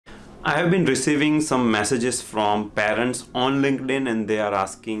I have been receiving some messages from parents on LinkedIn and they are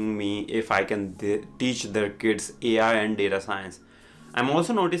asking me if I can teach their kids AI and data science. I'm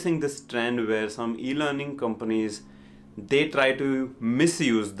also noticing this trend where some e-learning companies they try to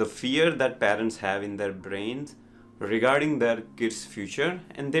misuse the fear that parents have in their brains regarding their kids' future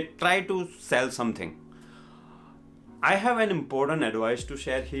and they try to sell something. I have an important advice to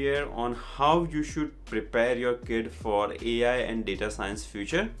share here on how you should prepare your kid for AI and data science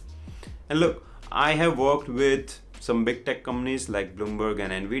future. And look, I have worked with some big tech companies like Bloomberg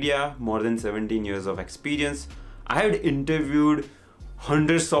and Nvidia, more than 17 years of experience. I had interviewed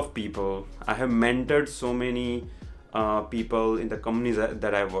hundreds of people. I have mentored so many people in the companies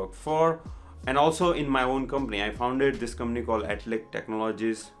that I work for. And also in my own company, I founded this company called Atlic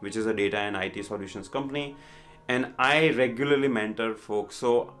Technologies, which is a data and IT solutions company. And I regularly mentor folks.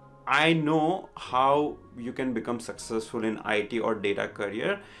 So I know how you can become successful in IT or data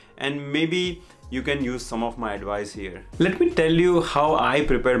career, and maybe you can use some of my advice here. Let me tell you how I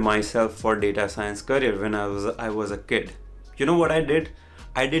prepared myself for data science career when I was a kid. You know what I did?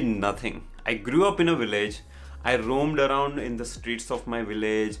 I did nothing. I grew up in a village. I roamed around in the streets of my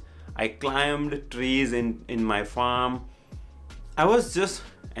village. I climbed trees in my farm. I was just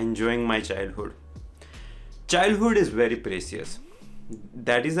enjoying my childhood. Childhood is very precious.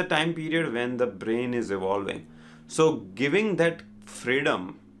 That is a time period when the brain is evolving. So giving that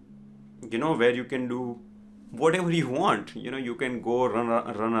freedom, where you can do whatever you want, you can go run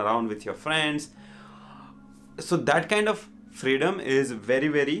around with your friends. So that kind of freedom is very,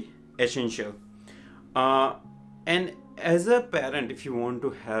 very essential. And as a parent, if you want to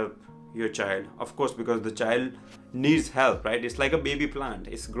help your child, of course, because the child needs help, right? It's like a baby plant,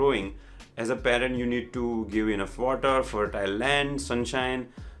 it's growing. As a parent, you need to give enough water, fertile land, sunshine,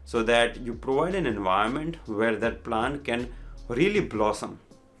 so that you provide an environment where that plant can really blossom.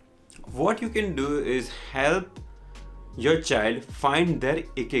 What you can do is help your child find their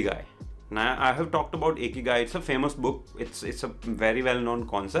ikigai. Now, I have talked about ikigai. It's a famous book. It's a very well-known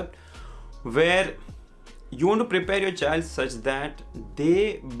concept where you want to prepare your child such that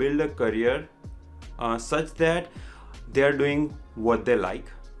they build a career such that they are doing what they like.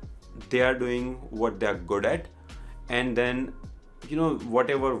 They are doing what they are good at, and then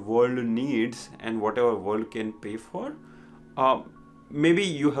whatever world needs and whatever world can pay for, maybe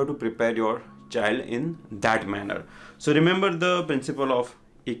you have to prepare your child in that manner. So remember the principle of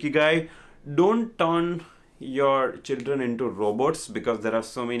ikigai. Don't turn your children into robots, because there are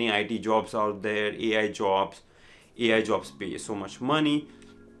so many IT jobs out there, AI jobs pay so much money.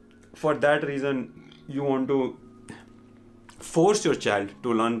 For that reason, you want to force your child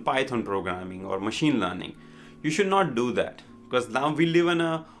to learn Python programming or machine learning. You should not do that, because now we live in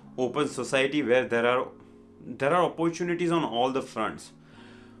an open society where there are opportunities on all the fronts.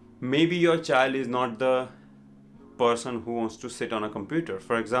 Maybe your child is not the person who wants to sit on a computer.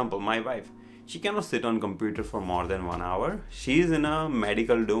 For example, my wife, she cannot sit on computer for more than 1 hour. She is in a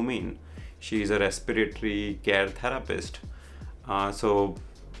medical domain. She is a respiratory care therapist. So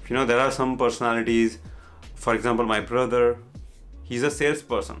there are some personalities. For example, my brother, he's a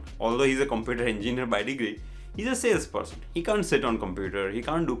salesperson. Although he's a computer engineer by degree, he's a salesperson. He can't sit on computer. He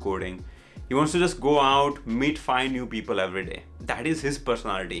can't do coding. He wants to just go out, find new people every day. That is his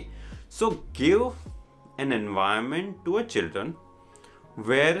personality. So give an environment to a children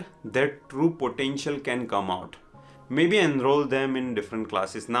where their true potential can come out. Maybe enroll them in different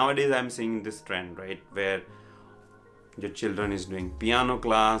classes. Nowadays, I'm seeing this trend, right? Where your children is doing piano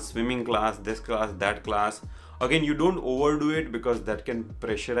class, swimming class, this class, that class. Again, you don't overdo it, because that can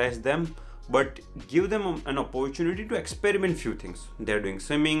pressurize them, but give them an opportunity to experiment few things. They're doing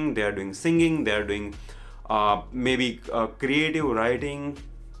swimming, they are doing singing, they are doing maybe creative writing.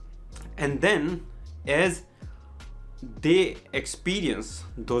 And then as they experience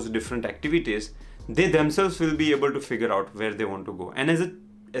those different activities, they themselves will be able to figure out where they want to go. And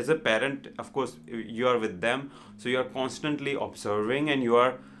as a parent, of course, you are with them, so you are constantly observing and you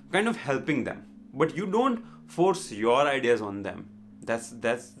are kind of helping them, but you don't force your ideas on them. That's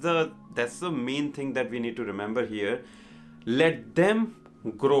the main thing that we need to remember here. Let them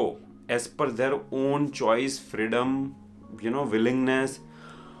grow as per their own choice, freedom, willingness,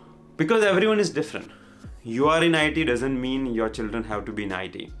 because everyone is different. You are in IT doesn't mean your children have to be in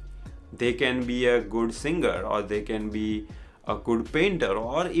IT. They can be a good singer, or they can be a good painter,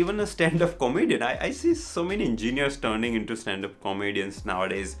 or even a stand-up comedian. I see so many engineers turning into stand-up comedians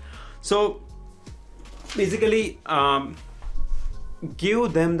nowadays. So basically,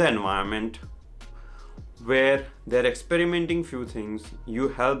 give them the environment where they're experimenting few things. You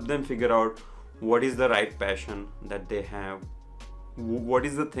help them figure out what is the right passion that they have, what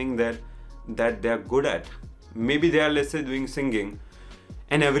is the thing that they are good at. Maybe they are, let's say, doing singing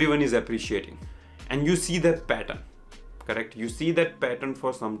and everyone is appreciating, and you see that pattern, correct? You see that pattern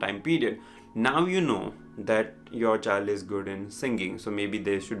for some time period. Now you know that your child is good in singing, so maybe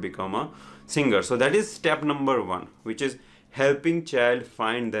they should become a singer. So that is step number 1, which is helping child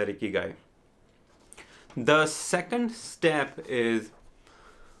find their ikigai. The second step is,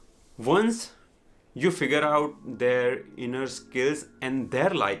 once you figure out their inner skills and their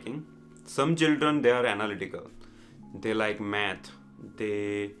liking, some children, they are analytical, they like math,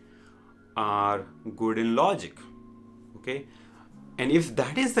 they are good in logic, okay? And if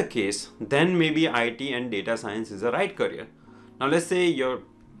that is the case, then maybe IT and data science is the right career. Now let's say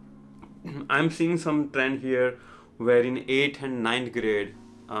I'm seeing some trend here where in 8th and 9th grade,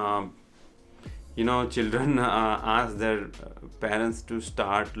 children ask their parents to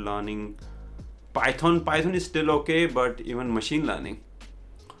start learning Python. Python is still okay, but even machine learning.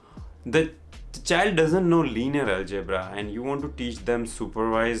 The child doesn't know linear algebra and you want to teach them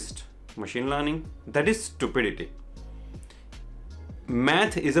supervised machine learning? That is stupidity.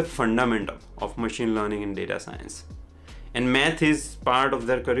 Math is a fundamental of machine learning and data science. And math is part of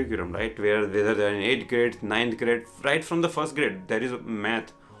their curriculum, right? Whether they're in 8th grade, 9th grade, right from the 1st grade, there is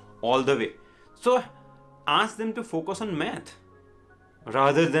math all the way. So ask them to focus on math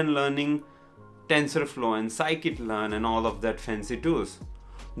rather than learning TensorFlow and scikit-learn and all of that fancy tools.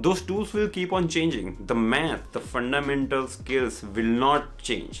 Those tools will keep on changing. The math, the fundamental skills will not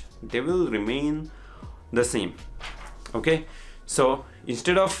change. They will remain the same. Okay? So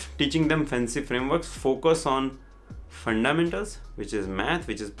instead of teaching them fancy frameworks, focus on fundamentals, which is math,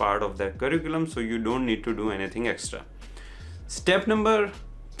 which is part of their curriculum, so you don't need to do anything extra. Step number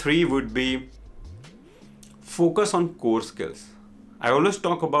 3 would be focus on core skills. I always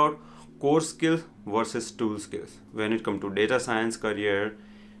talk about core skills versus tool skills when it comes to data science career,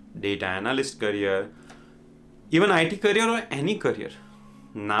 data analyst career, even IT career or any career.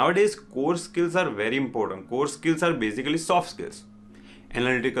 Nowadays, core skills are very important. Core skills are basically soft skills: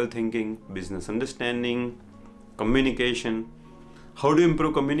 analytical thinking, business understanding, communication. How do you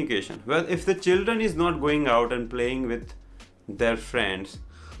improve communication? Well, if the children is not going out and playing with their friends,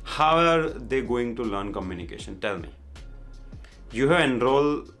 how are they going to learn communication? Tell me. You have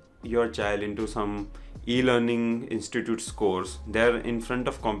enrolled your child into some e-learning institute's course. They're in front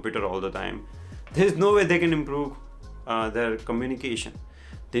of computer all the time. There's no way they can improve their communication.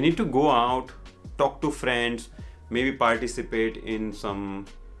 They need to go out, talk to friends, maybe participate in some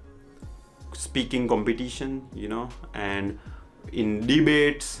speaking competition, and in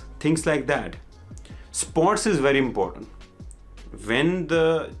debates, things like that. Sports is very important. When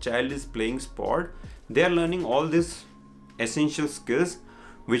the child is playing sport, they are learning all these essential skills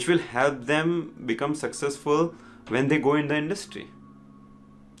which will help them become successful when they go in the industry.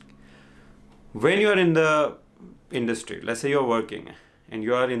 When you are in the industry, let's say you're working and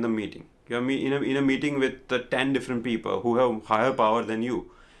you are in the meeting, you're in a meeting with 10 different people who have higher power than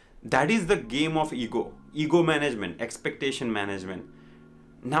you. That is the game of ego management, expectation management.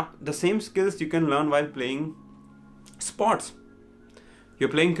 Now, the same skills you can learn while playing sports. You're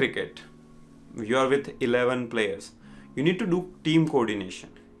playing cricket, you are with 11 players. You need to do team coordination.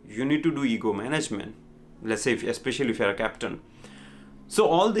 You need to do ego management. Let's say, especially if you're a captain. So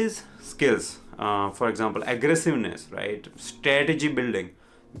all these skills, for example, aggressiveness, right? Strategy building.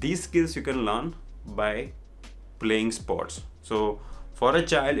 These skills you can learn by playing sports. So for a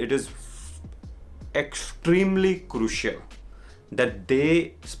child, it is extremely crucial that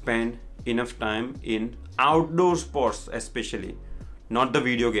they spend enough time in outdoor sports, especially, not the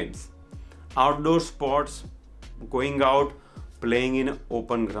video games. Outdoor sports, going out, playing in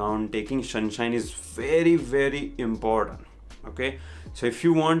open ground, taking sunshine is very, very important. Okay, so if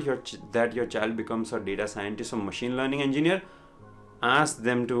you want that your child becomes a data scientist or machine learning engineer, ask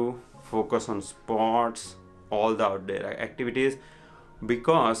them to focus on sports, all the outdoor activities,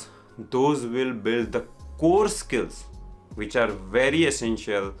 because those will build the core skills which are very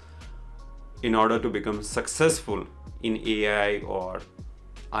essential in order to become successful in AI or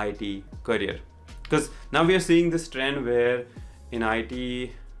IT career. Because now we are seeing this trend where in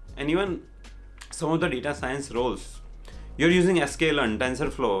IT and even some of the data science roles, you're using sklearn,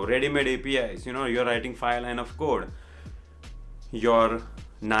 TensorFlow, ready-made APIs, you're writing 5 lines of code. Your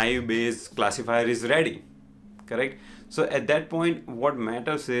naive based classifier is ready, correct? So at that point, what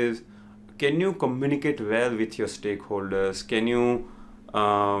matters is, can you communicate well with your stakeholders? Can you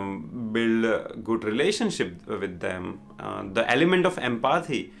build a good relationship with them? The element of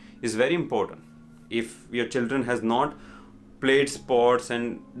empathy is very important. If your children has not played sports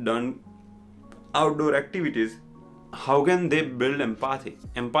and done outdoor activities, how can they build empathy?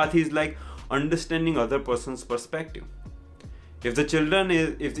 Empathy is like understanding other person's perspective. If the children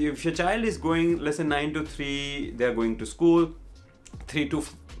is, if your child is going, let's say 9 to 3, they are going to school, 3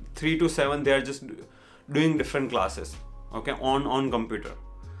 to 7 they are just doing different classes, okay, on computer,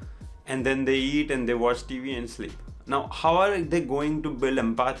 and then they eat and they watch TV and sleep. Now how are they going to build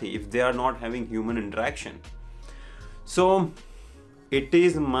empathy if they are not having human interaction? So it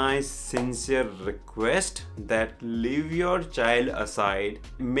is my sincere request that leave your child aside,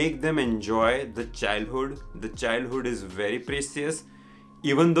 make them enjoy the childhood. The childhood is very precious.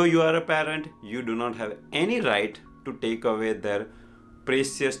 Even though you are a parent, you do not have any right to take away their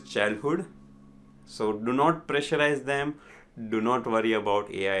precious childhood. So do not pressurize them. Do not worry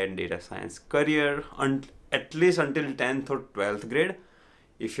about AI and data science career at least until 10th or 12th grade.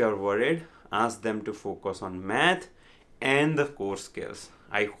 If you are worried, ask them to focus on math and the core skills.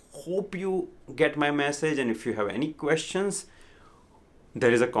 I hope you get my message, and if you have any questions,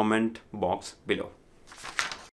 there is a comment box below.